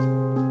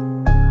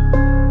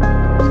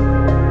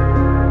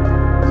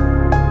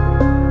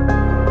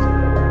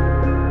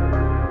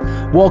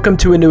Welcome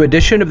to a new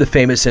edition of the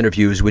Famous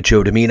Interviews with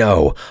Joe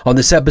Dimino. On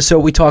this episode,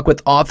 we talk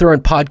with author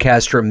and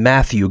podcaster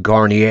Matthew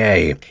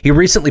Garnier. He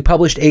recently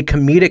published a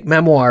comedic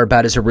memoir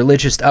about his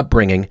religious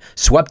upbringing,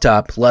 Swept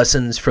Up: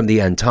 Lessons from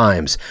the End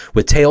Times,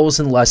 with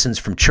tales and lessons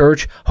from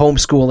church,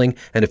 homeschooling,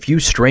 and a few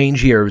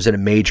strange years at a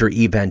major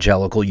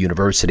evangelical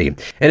university.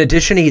 In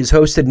addition, he has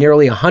hosted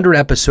nearly 100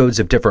 episodes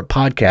of different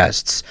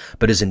podcasts,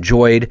 but has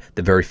enjoyed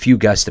the very few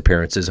guest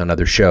appearances on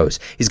other shows.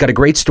 He's got a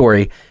great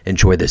story.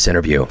 Enjoy this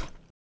interview.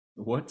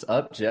 What's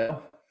up,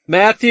 Joe?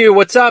 Matthew,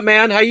 what's up,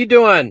 man? How you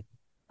doing?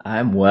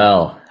 I'm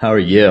well. How are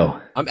you?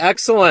 I'm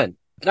excellent.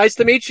 Nice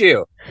to meet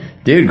you.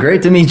 Dude,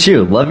 great to meet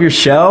you. Love your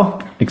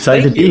show.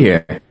 Excited to be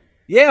here.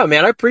 Yeah,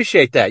 man, I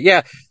appreciate that.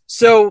 Yeah.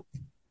 So,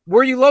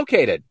 where are you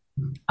located?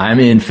 I'm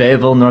in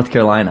Fayetteville, North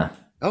Carolina.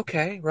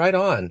 Okay, right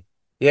on.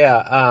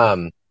 Yeah,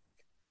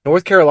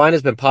 North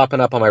Carolina's been popping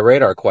up on my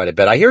radar quite a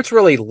bit. I hear it's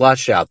really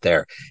lush out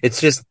there. It's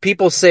just,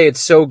 people say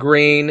it's so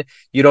green,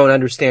 you don't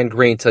understand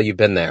green till you've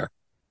been there.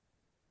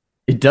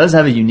 It does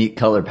have a unique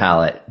color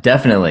palette,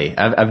 definitely.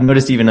 I've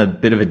noticed even a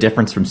bit of a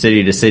difference from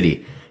city to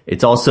city.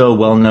 It's also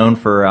well known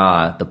for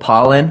the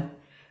pollen,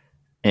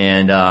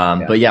 and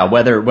but yeah,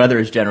 weather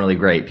is generally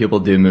great. People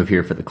do move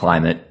here for the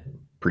climate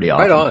pretty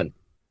often.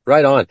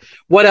 Right on.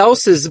 What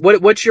else is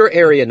what's your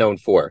area known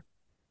for?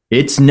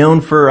 It's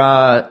known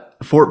for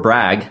Fort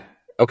Bragg,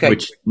 okay,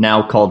 which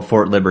now called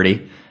Fort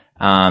Liberty.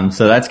 So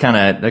that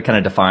kind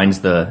of defines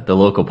the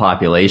local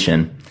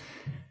population.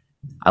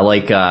 I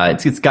like,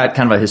 it's got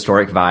kind of a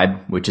historic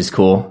vibe, which is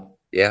cool.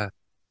 Yeah.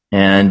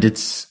 And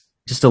it's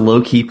just a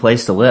low key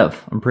place to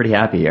live. I'm pretty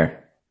happy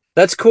here.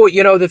 That's cool.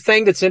 You know, the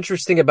thing that's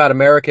interesting about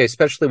America,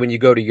 especially when you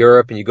go to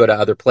Europe and you go to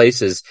other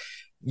places,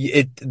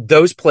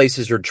 those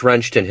places are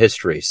drenched in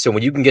history. So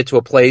when you can get to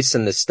a place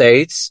in the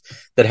States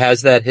that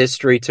has that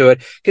history to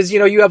it, because, you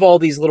know, you have all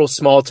these little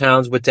small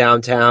towns with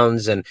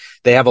downtowns and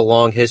they have a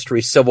long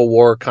history, Civil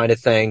War kind of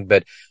thing.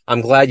 But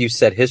I'm glad you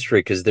said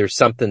history, because there's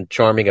something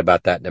charming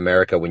about that in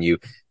America when you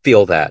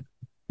feel that.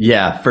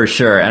 Yeah, for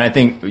sure. And I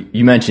think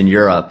you mentioned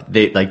Europe.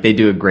 They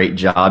do a great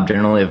job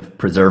generally of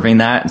preserving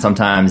that. And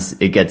sometimes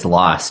it gets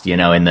lost, you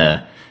know, in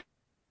the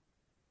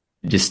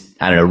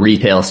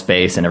retail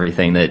space and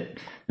everything that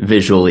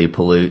visually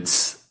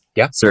pollutes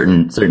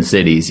certain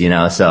cities, you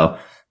know. So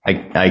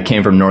I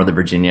came from Northern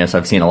Virginia, so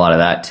I've seen a lot of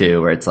that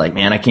too, where it's like,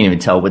 man, I can't even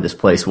tell what this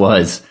place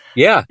was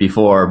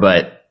before,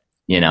 but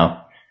you know,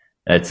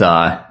 it's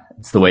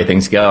the way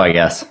things go, I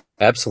guess.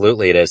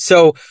 Absolutely it is.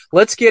 So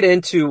let's get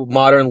into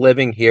modern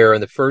living here.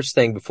 And the first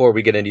thing before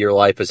we get into your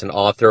life as an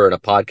author and a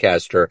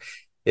podcaster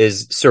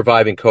is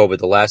surviving COVID.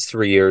 The last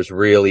 3 years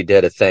really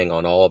did a thing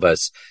on all of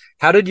us.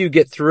 How did you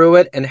get through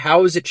it, and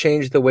how has it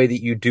changed the way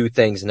that you do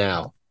things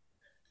now?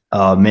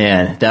 Oh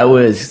man, that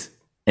was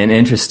an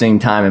interesting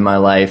time in my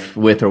life,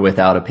 with or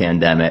without a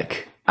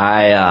pandemic.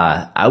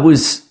 I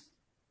was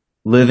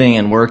living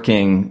and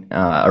working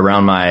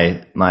around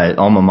my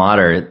alma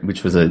mater,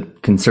 which was a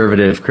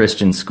conservative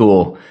Christian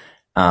school.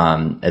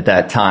 At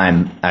that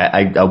time,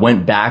 I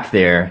went back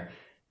there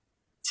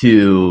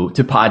to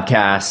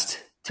podcast,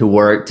 to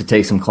work, to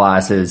take some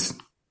classes,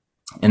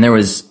 and there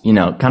was, you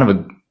know, kind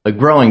of a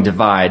growing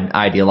divide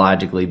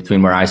ideologically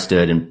between where I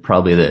stood and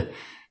probably the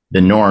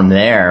norm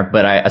there.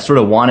 But I sort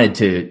of wanted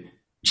to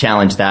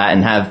challenge that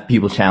and have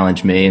people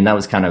challenge me. And that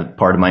was kind of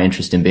part of my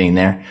interest in being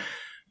there.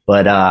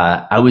 But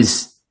I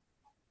was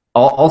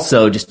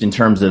also, just in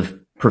terms of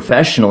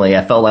professionally,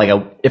 I felt like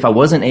if I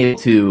wasn't able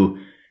to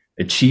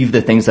achieve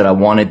the things that I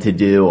wanted to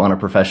do on a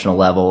professional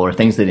level, or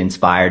things that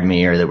inspired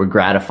me or that were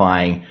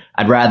gratifying,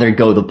 I'd rather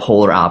go the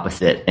polar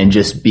opposite and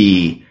just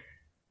be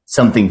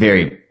something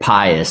very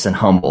pious and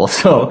humble.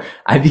 So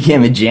I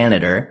became a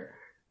janitor,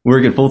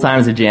 working full time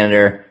as a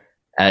janitor,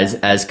 as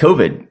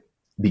COVID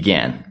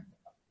began.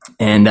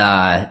 And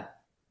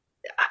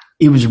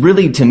it was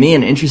really, to me,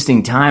 an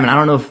interesting time. And I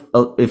don't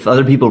know if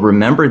other people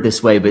remember it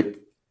this way, but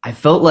I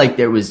felt like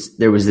there was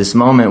this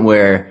moment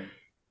where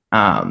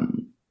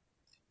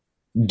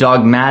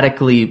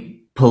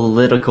dogmatically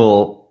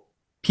political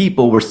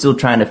people were still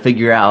trying to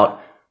figure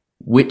out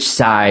which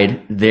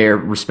side their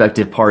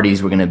respective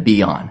parties were going to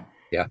be on.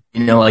 Yeah.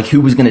 You know, like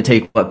who was going to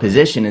take what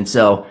position. And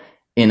so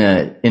in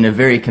a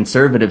very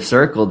conservative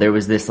circle, there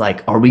was this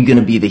like, are we going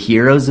to be the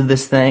heroes of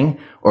this thing,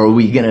 or are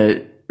we going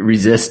to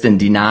resist and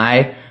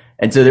deny?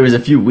 And so there was a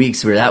few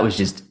weeks where that was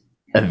just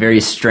a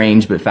very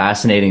strange but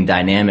fascinating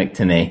dynamic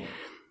to me.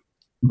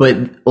 But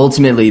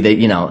ultimately,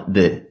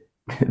 the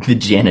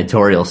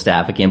janitorial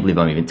staff, I can't believe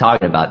I'm even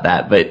talking about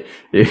that, but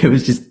it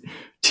was just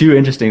too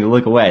interesting to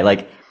look away.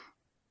 Like,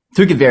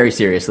 took it very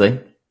seriously.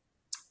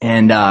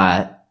 And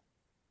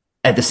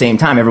at the same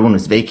time, everyone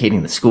was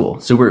vacating the school.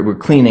 So we're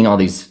cleaning all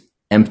these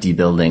empty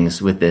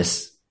buildings with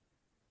this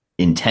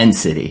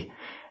intensity.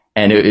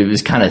 And it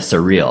was kind of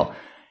surreal.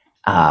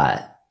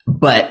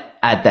 But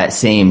at that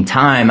same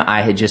time,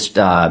 I had just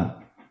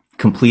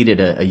completed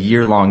a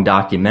year-long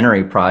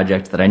documentary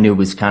project that I knew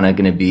was kind of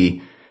going to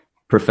be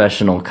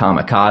professional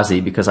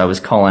kamikaze, because I was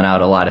calling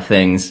out a lot of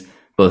things,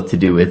 both to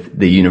do with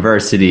the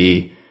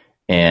university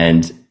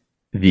and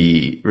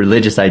the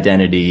religious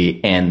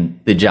identity and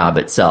the job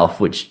itself,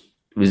 which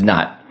was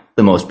not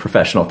the most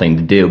professional thing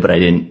to do, but I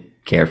didn't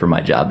care for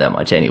my job that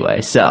much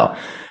anyway. So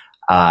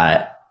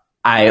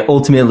I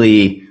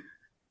ultimately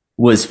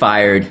was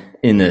fired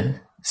in the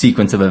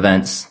sequence of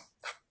events,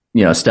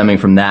 stemming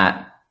from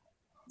that.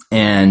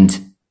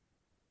 And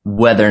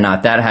whether or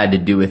not that had to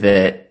do with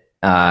it,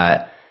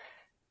 well,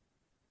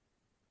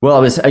 I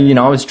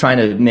was trying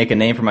to make a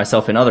name for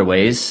myself in other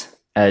ways,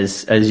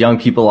 as young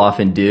people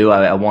often do.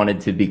 I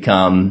wanted to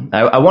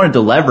I wanted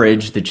to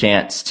leverage the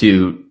chance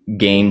to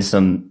gain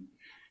some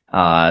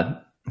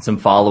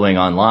following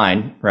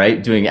online,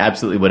 right? Doing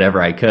absolutely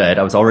whatever I could.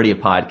 I was already a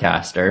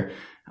podcaster.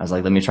 I was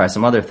like, let me try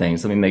some other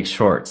things. Let me make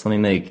shorts. Let me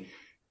make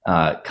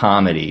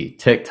comedy,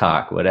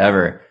 TikTok,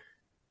 whatever.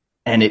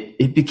 And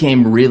it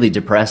became really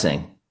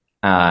depressing.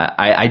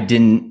 I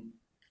didn't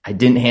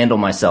handle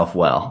myself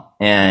well.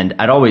 And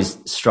I'd always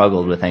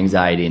struggled with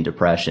anxiety and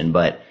depression,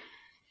 but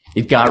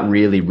it got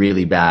really,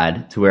 really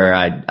bad to where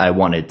I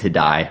wanted to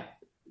die.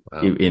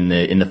 Wow. in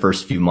the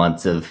first few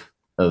months of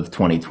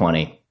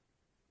 2020.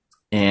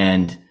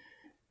 And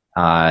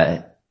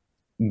got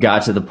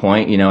to the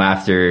point,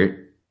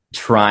 after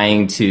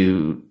trying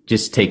to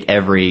just take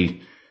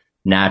every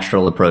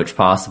natural approach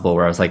possible,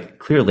 where I was like,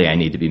 clearly I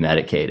need to be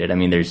medicated. I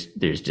mean, there's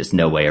just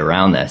no way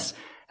around this.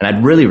 And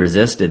I'd really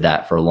resisted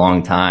that for a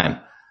long time.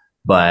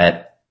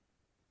 But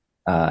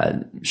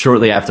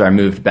shortly after I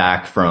moved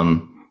back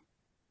from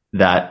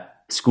that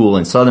school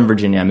in Southern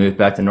Virginia, I moved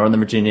back to Northern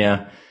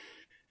Virginia,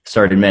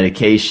 started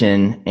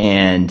medication,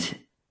 and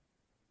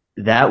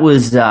that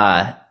was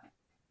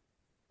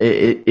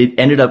it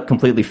ended up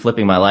completely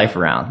flipping my life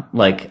around.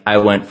 Like, I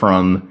went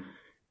from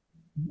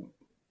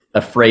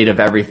afraid of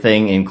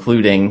everything,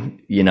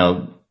 including,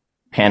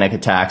 panic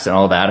attacks and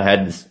all that. I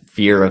had this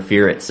fear of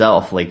fear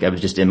itself. Like, I was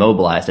just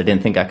immobilized. I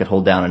didn't think I could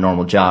hold down a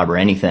normal job or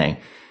anything,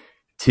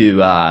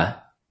 to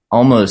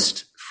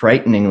almost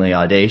frighteningly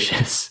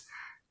audacious,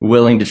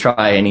 willing to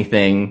try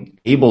anything,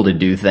 able to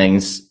do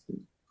things,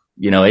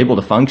 able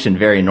to function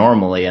very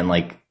normally, and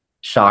like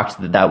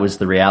shocked that was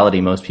the reality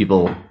most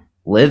people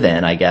live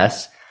in, I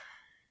guess.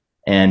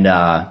 And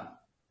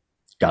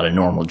got a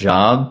normal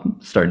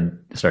job,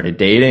 started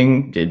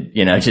dating, did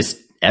just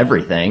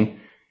everything.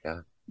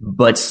 Yeah.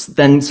 But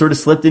then sort of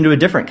slipped into a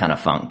different kind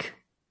of funk.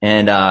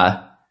 And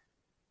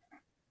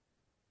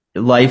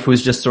life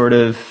was just sort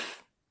of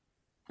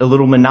a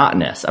little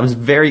monotonous. I was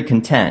very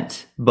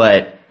content,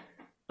 but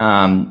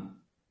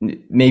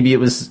maybe it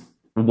was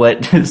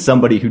what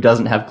somebody who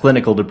doesn't have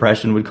clinical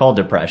depression would call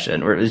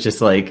depression, where it was just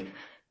like,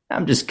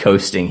 I'm just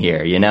coasting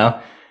here,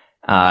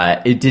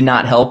 It did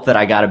not help that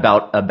I got a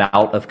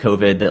bout of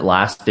COVID that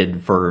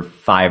lasted for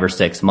 5 or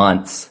 6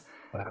 months.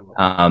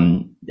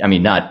 Wow. I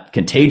mean, not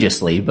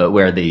contagiously, but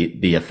where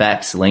the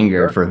effects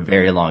lingered for a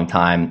very long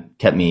time,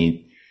 kept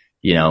me,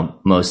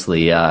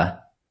 mostly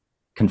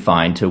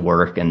confined to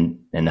work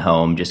and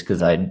home, just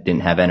because I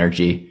didn't have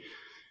energy.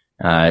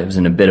 I was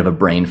in a bit of a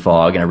brain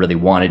fog, and I really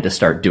wanted to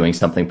start doing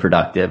something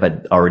productive.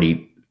 I'd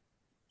already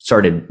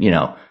started,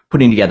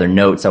 putting together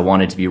notes I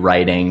wanted to be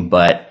writing,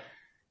 but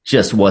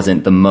just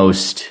wasn't the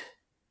most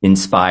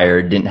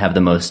inspired, didn't have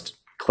the most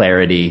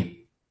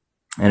clarity,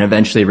 and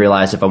eventually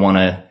realized if I want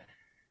to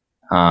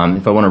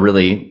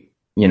really,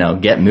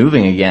 get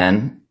moving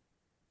again,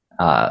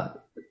 I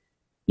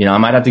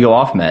might have to go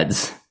off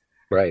meds.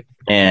 Right.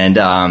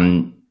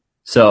 And,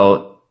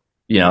 so,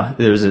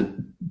 there was a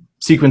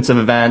sequence of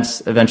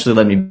events eventually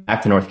led me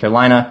back to North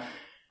Carolina.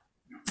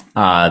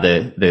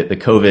 The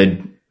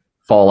COVID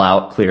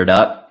fallout cleared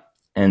up,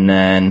 and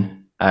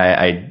then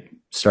I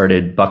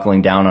started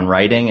buckling down on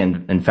writing,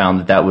 and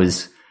found that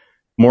was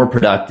more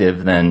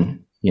productive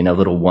than,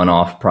 little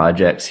one-off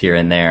projects here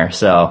and there.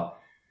 So,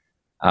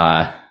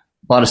 a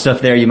lot of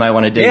stuff there you might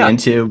want to dig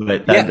into,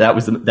 but that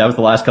was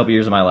the last couple of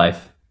years of my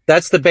life.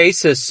 That's the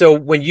basis. So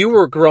when you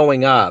were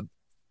growing up,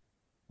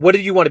 what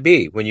did you want to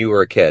be when you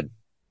were a kid?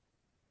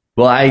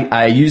 Well,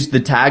 I used the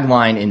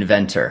tagline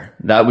inventor.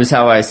 That was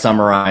how I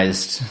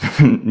summarized,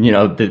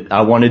 that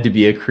I wanted to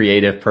be a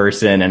creative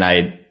person, and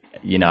I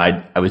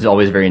was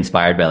always very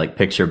inspired by like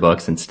picture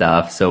books and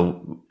stuff.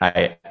 So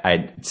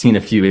I'd seen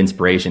a few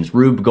inspirations.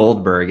 Rube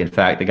Goldberg, in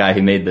fact, the guy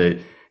who made the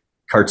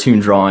cartoon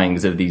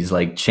drawings of these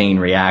like chain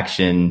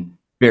reaction,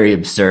 very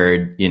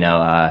absurd,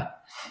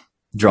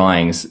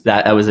 drawings.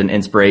 That was an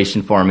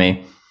inspiration for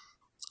me.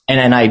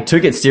 And I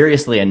took it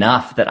seriously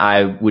enough that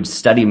I would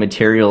study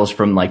materials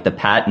from like the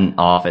patent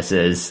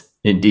offices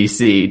in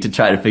DC to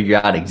try to figure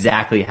out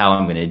exactly how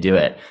I'm going to do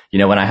it.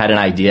 When I had an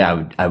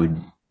idea, I would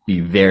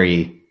be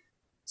very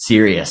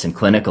serious and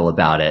clinical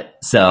about it.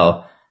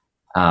 So,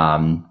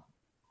 I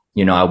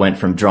went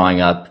from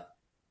drawing up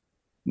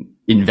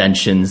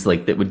inventions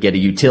like that would get a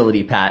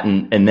utility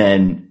patent, and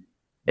then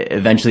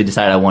eventually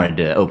decided I wanted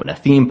to open a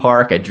theme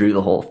park. I drew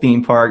the whole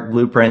theme park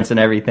blueprints and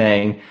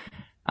everything.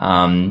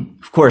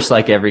 Of course,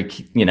 like every,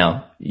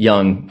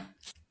 young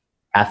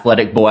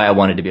athletic boy, I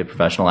wanted to be a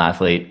professional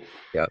athlete.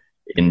 Yep.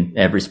 In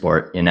every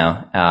sport, but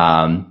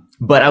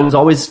I was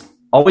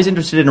always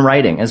interested in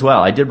writing as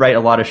well. I did write a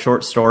lot of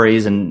short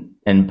stories and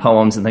and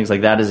poems and things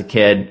like that as a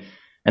kid.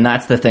 And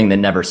that's the thing that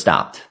never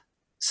stopped.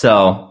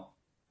 So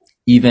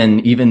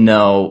even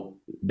though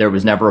there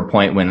was never a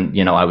point when,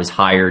 I was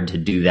hired to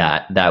do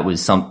that, that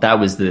was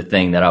the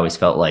thing that I always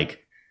felt like,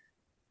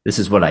 this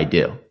is what I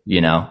do,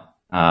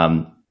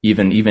 even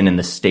in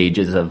the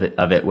stages of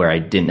it where I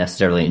didn't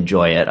necessarily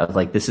enjoy it. I was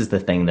like, this is the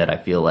thing that I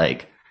feel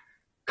like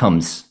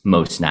comes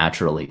most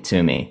naturally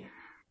to me.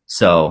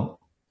 So,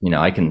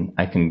 I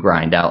can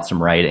grind out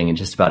some writing in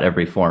just about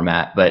every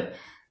format, but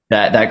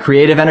that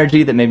creative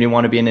energy that made me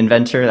want to be an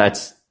inventor,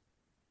 that's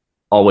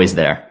always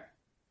there.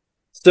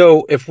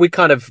 So if we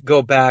kind of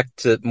go back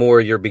to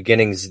more your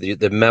beginnings,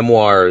 the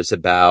memoir is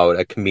about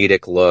a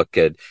comedic look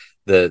at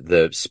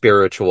the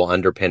spiritual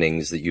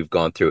underpinnings that you've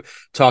gone through.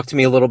 Talk to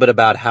me a little bit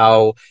about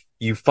how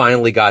you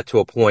finally got to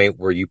a point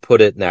where you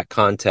put it in that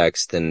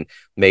context and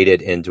made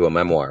it into a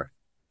memoir.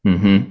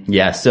 Mm-hmm.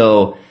 Yeah.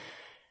 So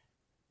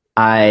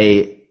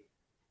I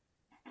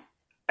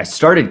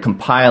started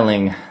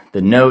compiling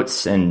the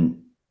notes and,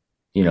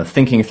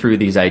 thinking through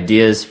these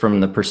ideas from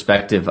the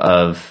perspective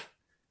of,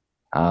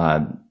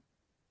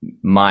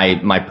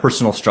 my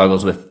personal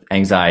struggles with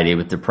anxiety,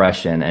 with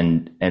depression,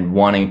 and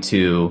wanting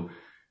to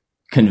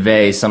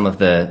convey some of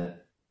the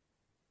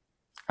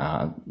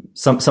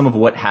some of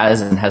what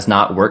has and has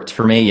not worked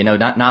for me.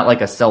 Not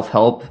like a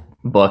self-help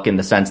book in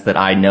the sense that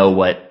I know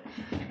what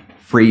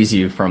frees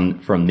you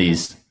from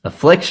these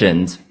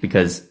afflictions,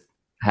 because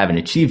I haven't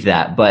achieved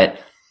that, but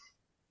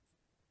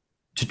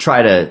to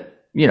try to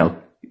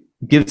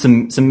give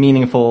some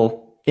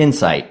meaningful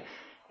insight.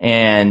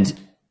 And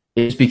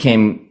it just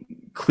became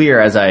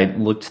clear as I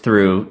looked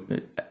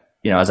through,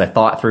 as I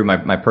thought through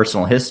my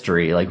personal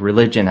history, like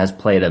religion has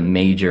played a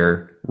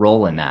major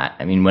role in that.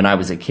 I mean, when I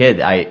was a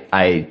kid,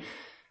 I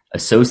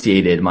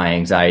associated my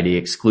anxiety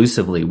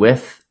exclusively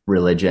with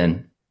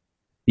religion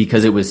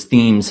because it was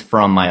themes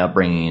from my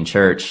upbringing in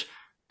church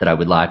that I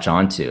would latch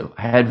onto.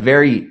 I had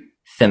very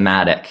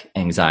thematic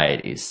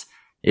anxieties.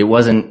 It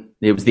was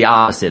the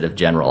opposite of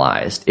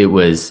generalized. It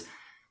was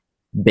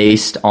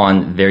based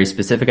on very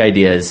specific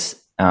ideas,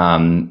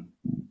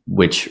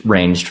 which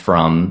ranged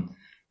from,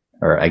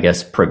 or I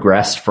guess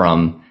progressed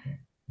from,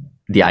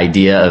 the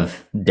idea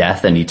of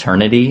death and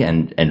eternity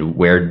and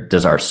where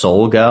does our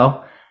soul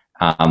go,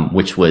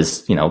 which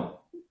was,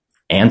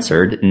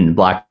 answered in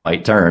black and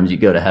white terms. You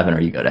go to heaven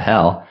or you go to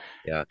hell.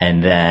 Yeah.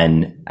 And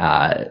then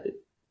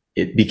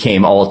it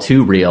became all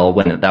too real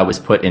when that was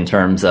put in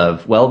terms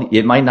of, well,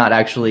 it might not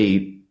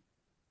actually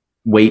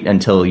wait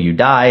until you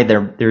die.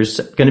 There's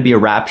going to be a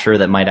rapture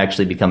that might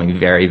actually be coming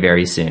very,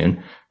 very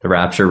soon. The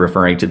rapture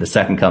referring to the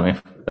second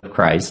coming of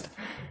Christ,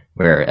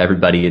 where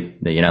everybody,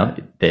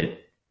 that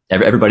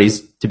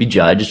everybody's to be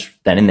judged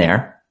then and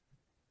there.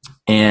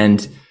 And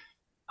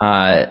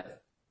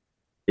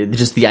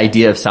just the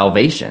idea of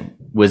salvation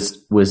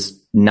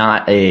was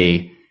not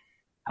I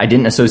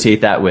didn't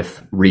associate that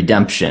with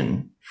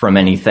redemption from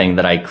anything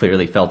that I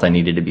clearly felt I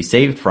needed to be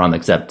saved from,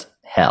 except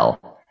hell.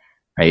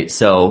 Right.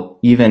 So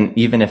even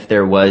if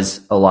there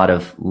was a lot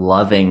of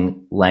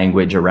loving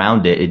language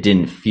around it, it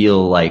didn't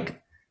feel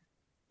like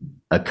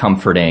a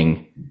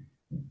comforting,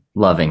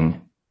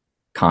 loving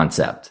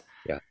concept.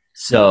 Yeah.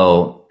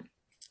 So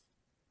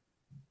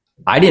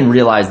I didn't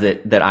realize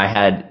that I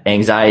had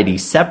anxiety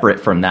separate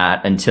from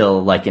that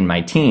until like in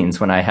my teens,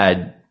 when I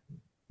had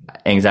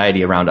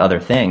anxiety around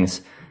other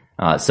things,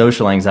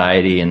 social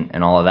anxiety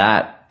and all of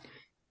that.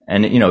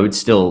 And, it would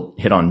still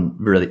hit on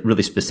really,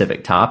 really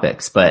specific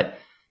topics. But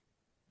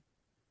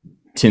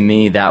to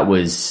me,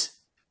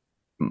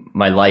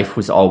 my life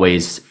was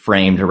always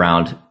framed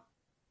around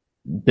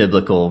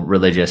biblical,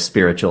 religious,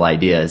 spiritual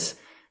ideas,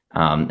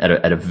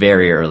 at a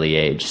very early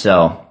age.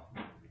 So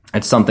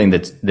it's something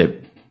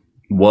that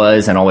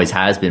was and always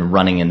has been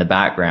running in the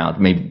background,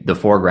 maybe the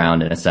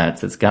foreground in a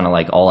sense. It's kind of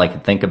like all I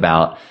could think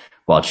about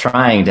while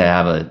trying to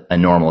have a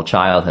normal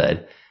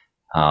childhood.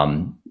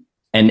 And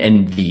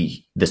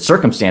the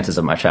circumstances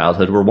of my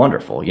childhood were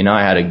wonderful.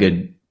 I had a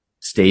good,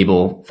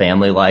 stable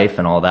family life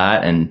and all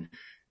that, and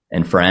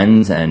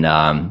friends. And,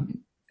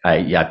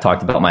 I've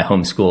talked about my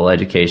homeschool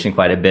education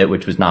quite a bit,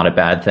 which was not a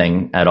bad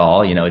thing at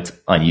all. It's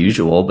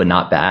unusual, but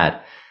not bad.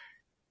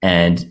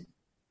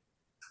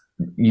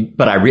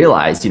 But I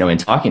realized, in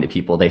talking to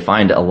people, they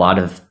find a lot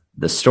of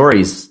the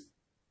stories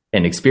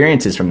and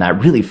experiences from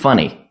that really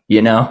funny,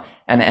 and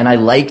I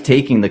like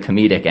taking the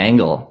comedic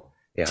angle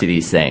to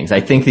these things. I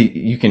think that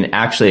you can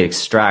actually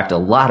extract a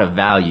lot of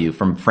value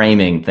from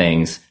framing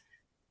things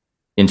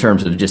in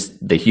terms of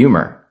just the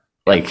humor.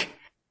 Like,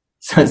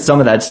 some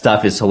of that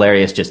stuff is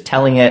hilarious just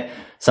telling it.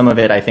 Some of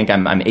it, I think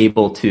I'm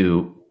able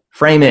to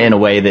frame it in a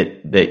way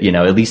that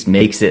at least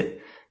makes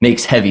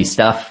heavy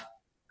stuff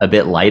a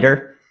bit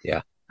lighter.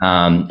 Yeah.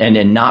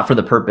 And not for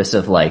the purpose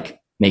of like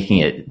making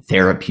it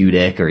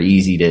therapeutic or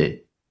easy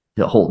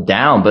to hold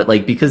down, but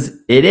like, because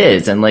it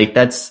is. And like,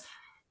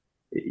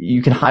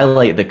 you can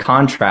highlight the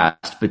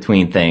contrast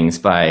between things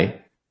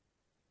by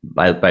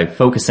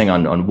focusing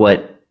on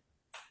what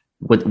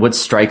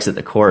strikes at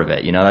the core of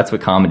it. That's what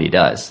comedy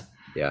does.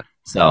 Yeah.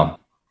 So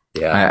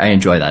yeah, I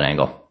enjoy that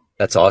angle.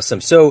 That's awesome.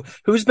 So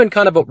who's been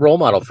kind of a role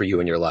model for you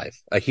in your life?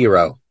 A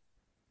hero?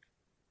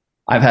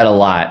 I've had a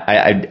lot.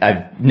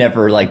 I've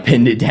never like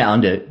pinned it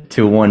down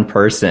to one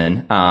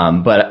person.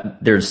 But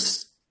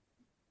there's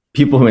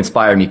people who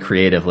inspire me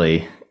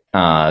creatively,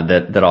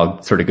 that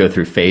I'll sort of go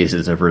through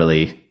phases of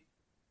really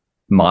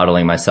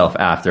modeling myself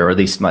after, or at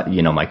least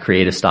my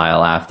creative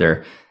style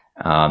after.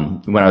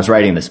 When I was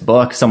writing this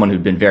book, someone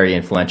who'd been very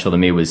influential to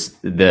me was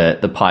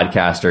the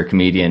podcaster,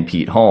 comedian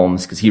Pete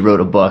Holmes, because he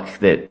wrote a book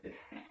that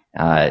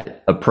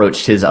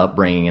approached his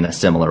upbringing in a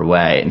similar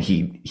way. And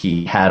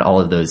he had all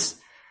of those,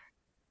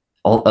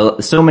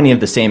 so many of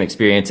the same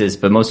experiences,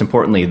 but most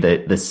importantly,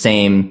 the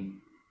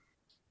same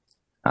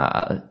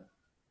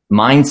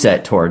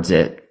mindset towards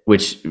it,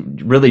 which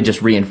really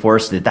just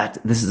reinforced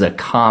that this is a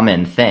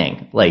common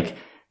thing. Like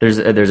there's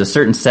a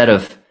certain set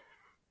of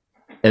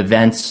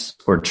events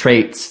or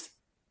traits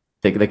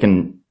that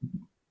can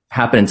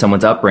happen in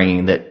someone's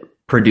upbringing that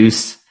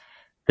produce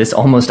this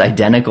almost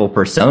identical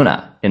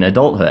persona in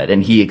adulthood.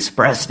 And he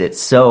expressed it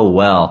so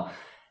well.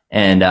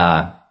 And,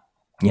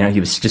 he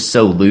was just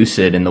so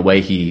lucid in the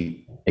way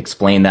he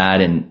explained that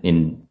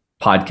in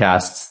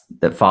podcasts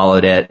that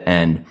followed it.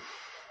 And,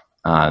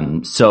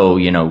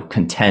 so,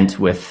 content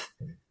with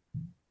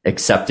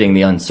accepting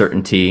the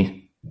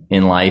uncertainty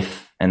in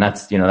life. And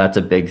that's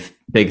a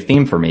big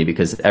theme for me,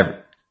 because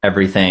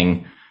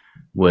everything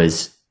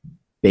was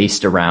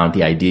based around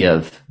the idea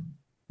of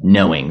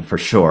knowing for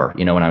sure.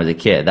 When I was a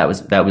kid, that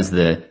was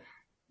the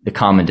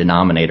common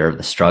denominator of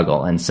the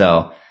struggle. And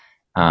so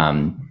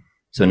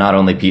not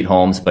only Pete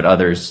Holmes, but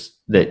others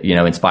that,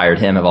 inspired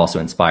him have also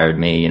inspired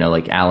me,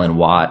 like Alan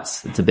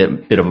Watts. It's a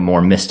bit of a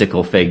more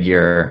mystical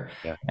figure.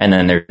 Yeah. And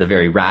then there's the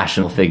very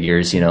rational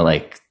figures,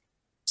 like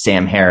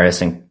Sam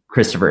Harris and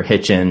Christopher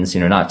Hitchens,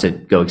 not to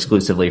go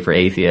exclusively for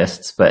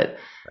atheists, but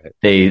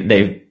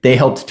right. They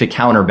helped to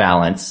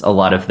counterbalance a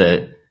lot of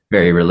the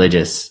very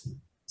religious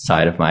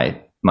side of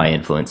my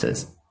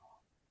influences.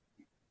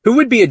 Who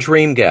would be a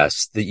dream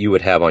guest that you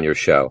would have on your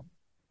show?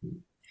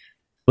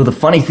 Well, the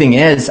funny thing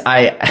is,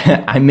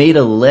 I made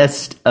a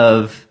list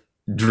of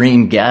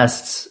dream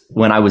guests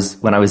when I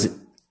was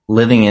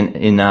living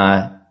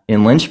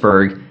in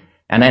Lynchburg,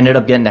 and I ended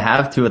up getting to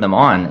have two of them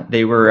on.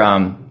 They were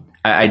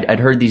I'd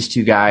heard these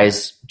two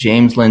guys,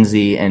 James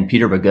Lindsay and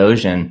Peter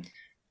Boghossian,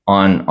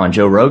 on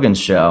Joe Rogan's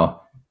show,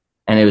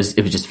 and it was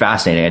just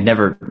fascinating. I'd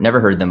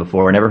never heard them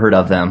before, never heard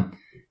of them,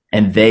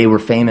 and they were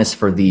famous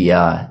for the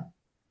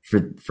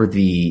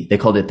they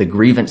called it the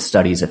Grievance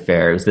Studies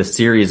Affair. It was this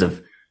series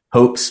of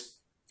hoax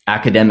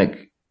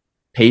academic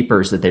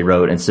papers that they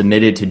wrote and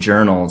submitted to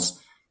journals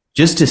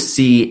just to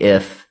see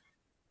if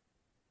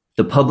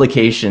the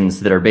publications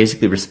that are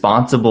basically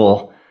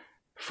responsible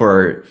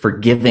for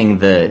giving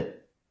the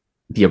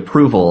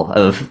approval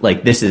of,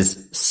 like, this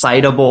is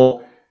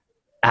citable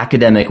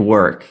academic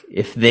work,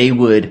 if they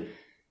would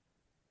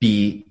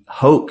be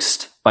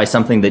hoaxed by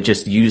something that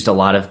just used a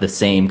lot of the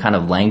same kind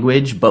of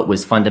language, but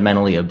was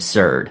fundamentally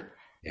absurd.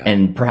 Yeah.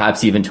 And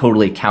perhaps even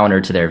totally counter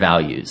to their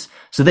values.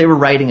 So they were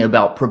writing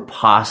about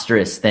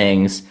preposterous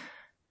things,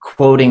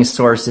 quoting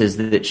sources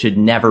that should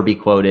never be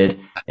quoted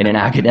in an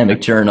academic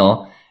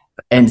journal,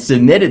 and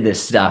submitted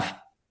this stuff.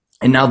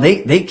 And now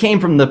they came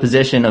from the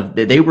position of,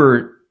 they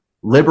were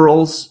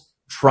liberals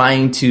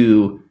trying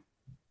to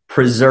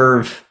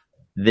preserve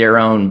their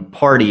own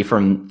party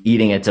from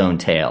eating its own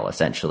tail,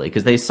 essentially,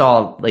 because they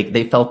saw, like,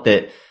 they felt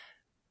that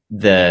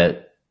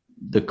the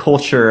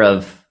culture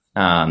of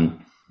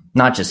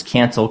not just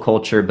cancel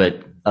culture,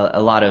 but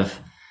a lot of,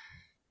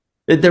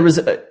 there was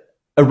a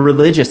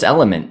religious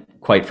element,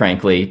 quite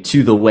frankly,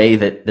 to the way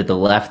that the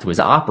left was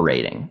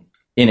operating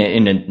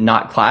in a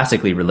not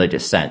classically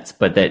religious sense,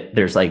 but that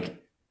there's like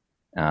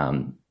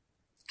kind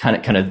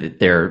of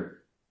they're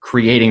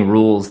creating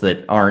rules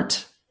that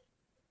aren't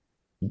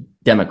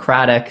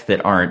democratic,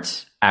 that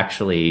aren't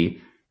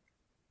actually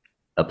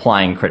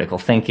applying critical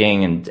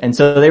thinking, and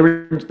so they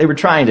were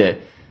trying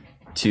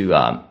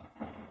to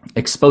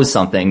expose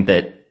something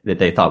that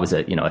they thought was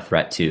a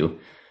threat to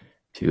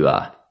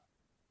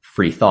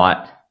free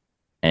thought,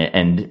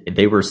 and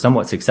they were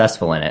somewhat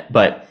successful in it.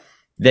 But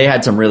they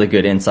had some really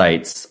good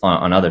insights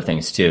on other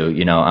things too.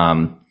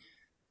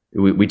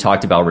 We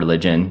talked about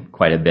religion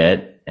quite a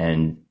bit,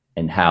 and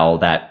how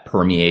that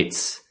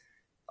permeates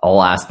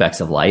all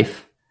aspects of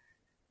life.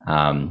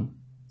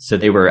 So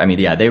they were,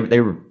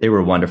 they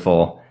were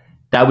wonderful.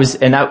 I was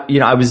in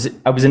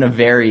a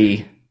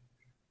very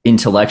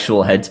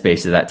intellectual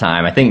headspace at that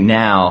time. I think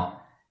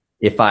now,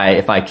 if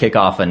I kick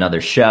off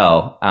another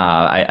show,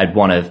 I'd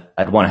want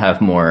to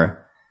have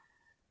more,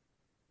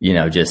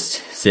 just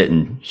sit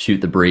and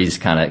shoot the breeze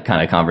kind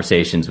of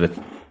conversations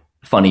with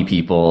funny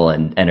people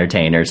and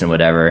entertainers and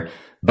whatever.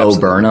 Bo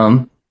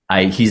Burnham,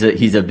 he's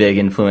a big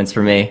influence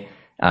for me.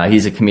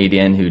 He's a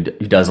comedian who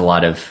does a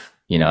lot of,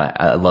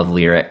 I love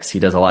lyrics. He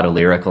does a lot of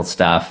lyrical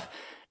stuff,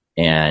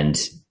 and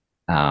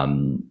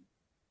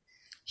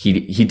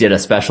he did a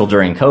special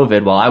during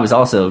COVID while I was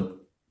also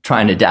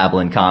trying to dabble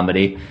in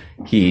comedy.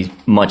 He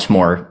much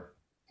more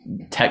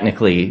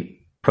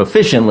technically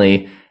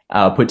proficiently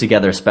put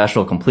together a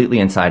special completely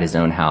inside his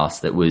own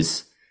house that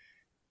was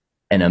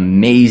an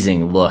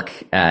amazing look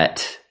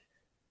at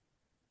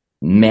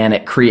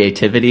manic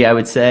creativity, I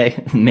would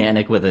say.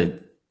 Manic with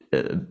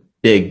a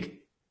big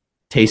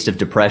taste of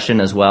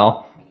depression as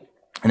well.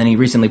 And then he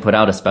recently put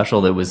out a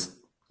special that was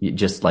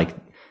just like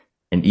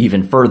an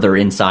even further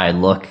inside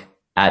look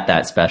at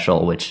that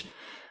special, which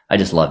I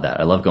just love that.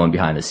 I love going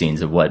behind the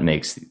scenes of what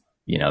makes,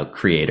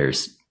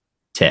 creators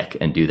tick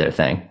and do their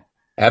thing.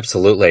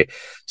 Absolutely.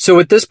 So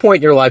at this point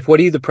in your life, what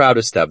are you the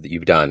proudest of that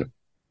you've done?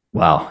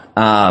 Wow.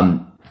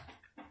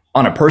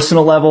 On a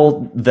personal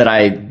level, that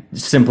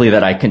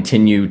I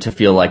continue to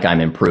feel like I'm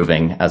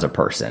improving as a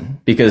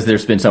person, because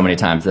there's been so many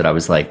times that I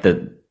was like,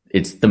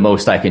 it's the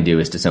most I can do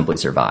is to simply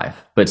survive.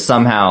 But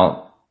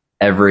somehow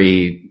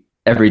every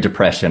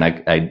depression,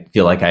 I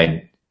feel like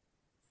I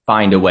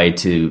find a way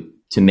to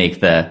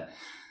make the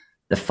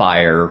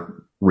fire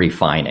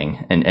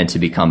refining and to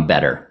become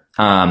better.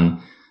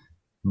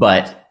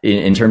 But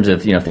in terms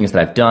of, things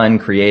that I've done,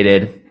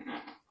 created,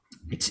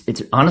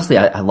 it's honestly,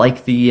 I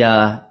like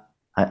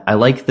I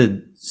like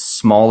the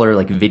smaller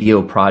like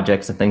video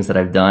projects and things that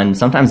I've done,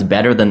 sometimes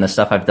better than the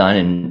stuff I've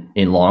done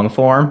in long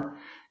form.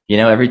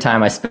 Every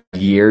time I spend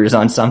years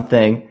on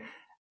something,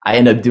 I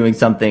end up doing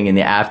something in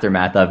the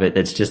aftermath of it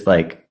that's just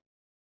like,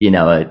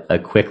 a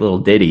quick little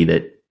ditty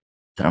that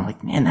I'm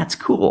like, man, that's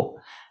cool.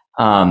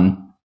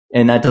 And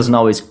that doesn't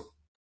always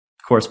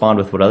correspond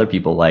with what other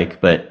people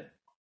like, but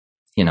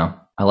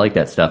I like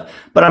that stuff.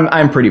 But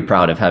I'm pretty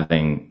proud of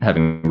having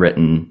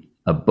written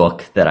a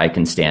book that I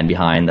can stand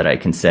behind, that I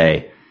can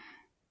say,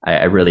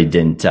 I really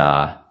didn't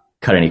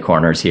cut any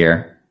corners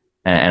here.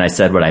 And I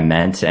said what I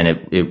meant, and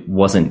it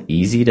wasn't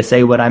easy to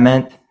say what I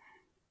meant.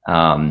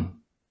 I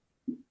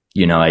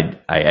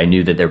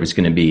knew that there was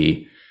going to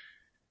be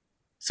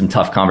some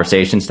tough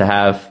conversations to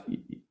have,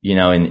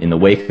 in the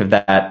wake of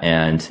that,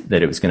 and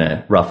that it was going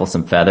to ruffle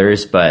some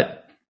feathers.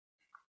 But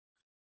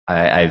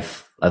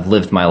I've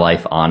lived my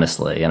life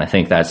honestly, and I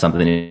think that's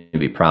something to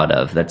be proud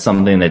of. That's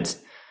something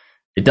it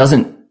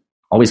doesn't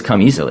always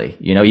come easily,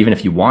 even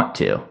if you want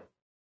to.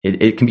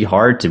 It can be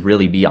hard to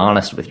really be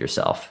honest with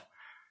yourself.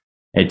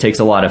 It takes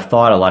a lot of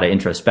thought, a lot of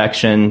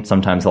introspection,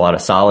 sometimes a lot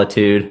of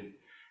solitude,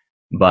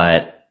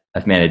 but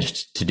I've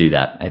managed to do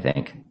that, I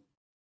think.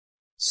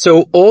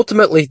 So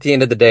ultimately, at the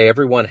end of the day,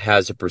 everyone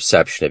has a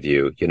perception of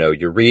you,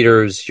 your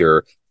readers,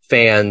 your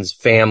fans,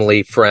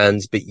 family,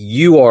 friends, but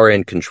you are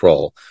in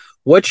control.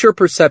 What's your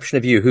perception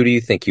of you? Who do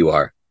you think you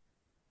are?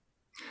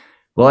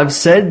 Well, I've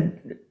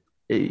said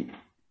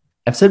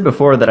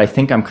before that I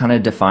think I'm kind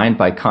of defined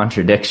by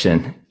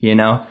contradiction,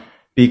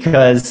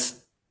 because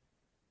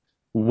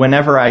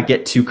whenever I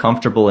get too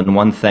comfortable in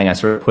one thing, I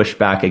sort of push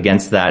back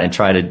against that and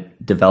try to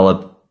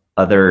develop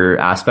other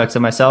aspects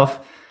of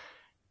myself.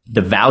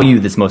 The value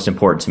that's most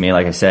important to me,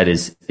 like I said,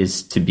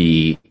 is to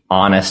be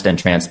honest and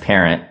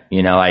transparent.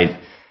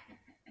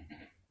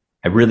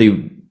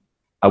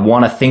 I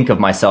want to think of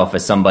myself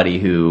as somebody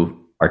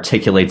who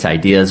articulates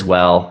ideas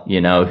well,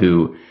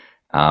 who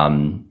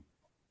can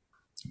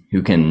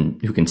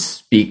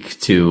speak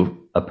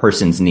to a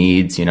person's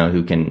needs,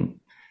 who can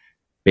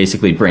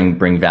basically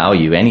bring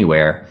value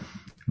anywhere.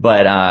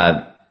 But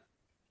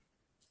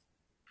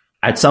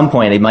at some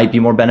point, it might be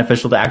more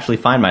beneficial to actually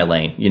find my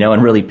lane,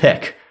 and really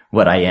pick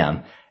what I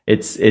am.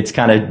 It's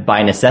kind of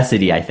by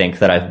necessity, I think,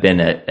 that I've been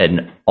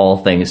an all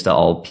things to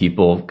all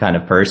people kind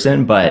of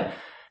person, but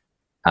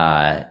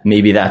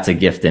maybe that's a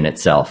gift in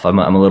itself. I'm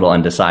a little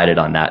undecided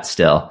on that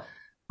still,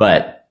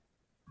 but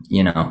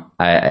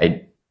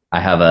I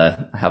have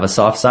a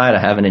soft side, I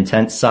have an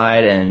intense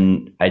side,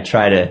 and I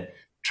try to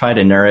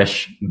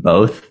nourish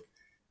both.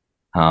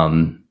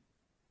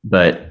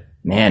 But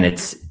man,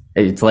 it's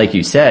like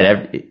you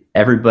said,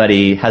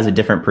 everybody has a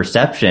different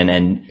perception,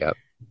 and yep.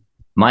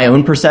 My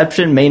own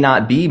perception may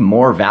not be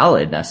more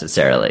valid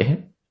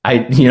necessarily.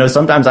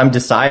 Sometimes I'm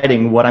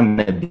deciding what I'm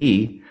going to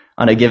be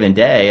on a given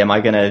day. Am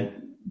I going to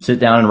sit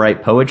down and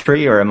write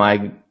poetry, or am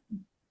I,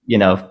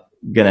 going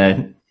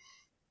to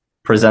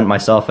present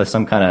myself as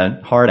some kind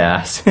of hard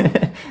ass?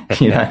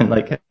 And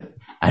like,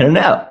 I don't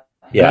know.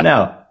 Yeah. I don't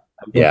know.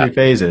 I've been through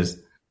phases.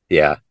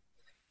 Yeah.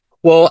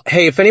 Well,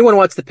 hey, if anyone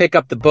wants to pick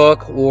up the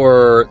book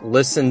or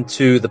listen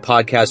to the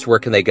podcast, where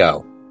can they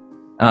go?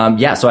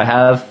 So I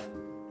have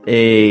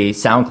a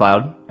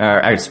SoundCloud,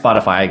 or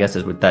Spotify, I guess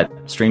is what that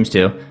streams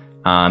to.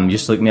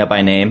 Just look me up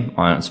by name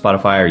on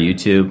Spotify or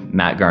YouTube,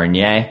 Matt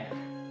Garnier.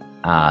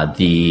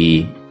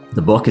 The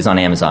book is on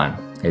Amazon.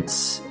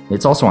 It's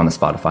also on the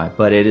Spotify,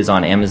 but it is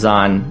on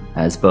Amazon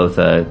as both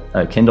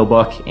a Kindle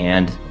book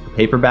and a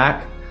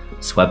paperback.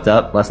 Swept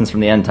Up: Lessons from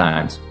the End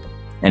Times.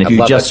 And if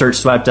you just search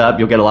Swept Up,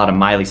 you'll get a lot of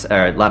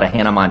a lot of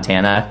Hannah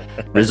Montana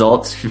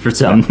results for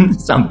some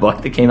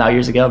book that came out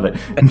years ago. But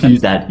use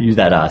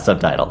that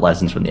subtitle,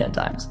 Lessons from the End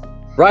Times.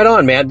 Right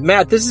on, man.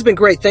 Matt, this has been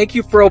great. Thank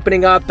you for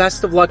opening up.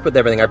 Best of luck with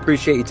everything. I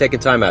appreciate you taking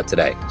time out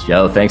today.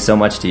 Joe, thanks so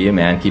much to you,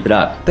 man. Keep it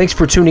up. Thanks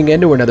for tuning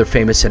in to another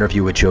famous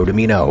interview with Joe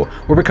Dimino,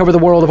 where we cover the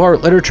world of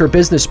art, literature,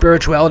 business,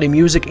 spirituality,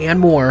 music, and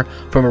more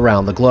from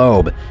around the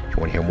globe. If you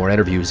want to hear more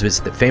interviews,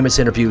 visit the Famous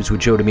Interviews with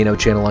Joe Dimino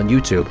channel on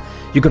YouTube.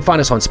 You can find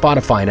us on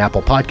Spotify and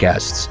Apple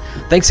Podcasts.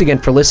 Thanks again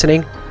for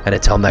listening, and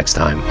until next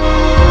time.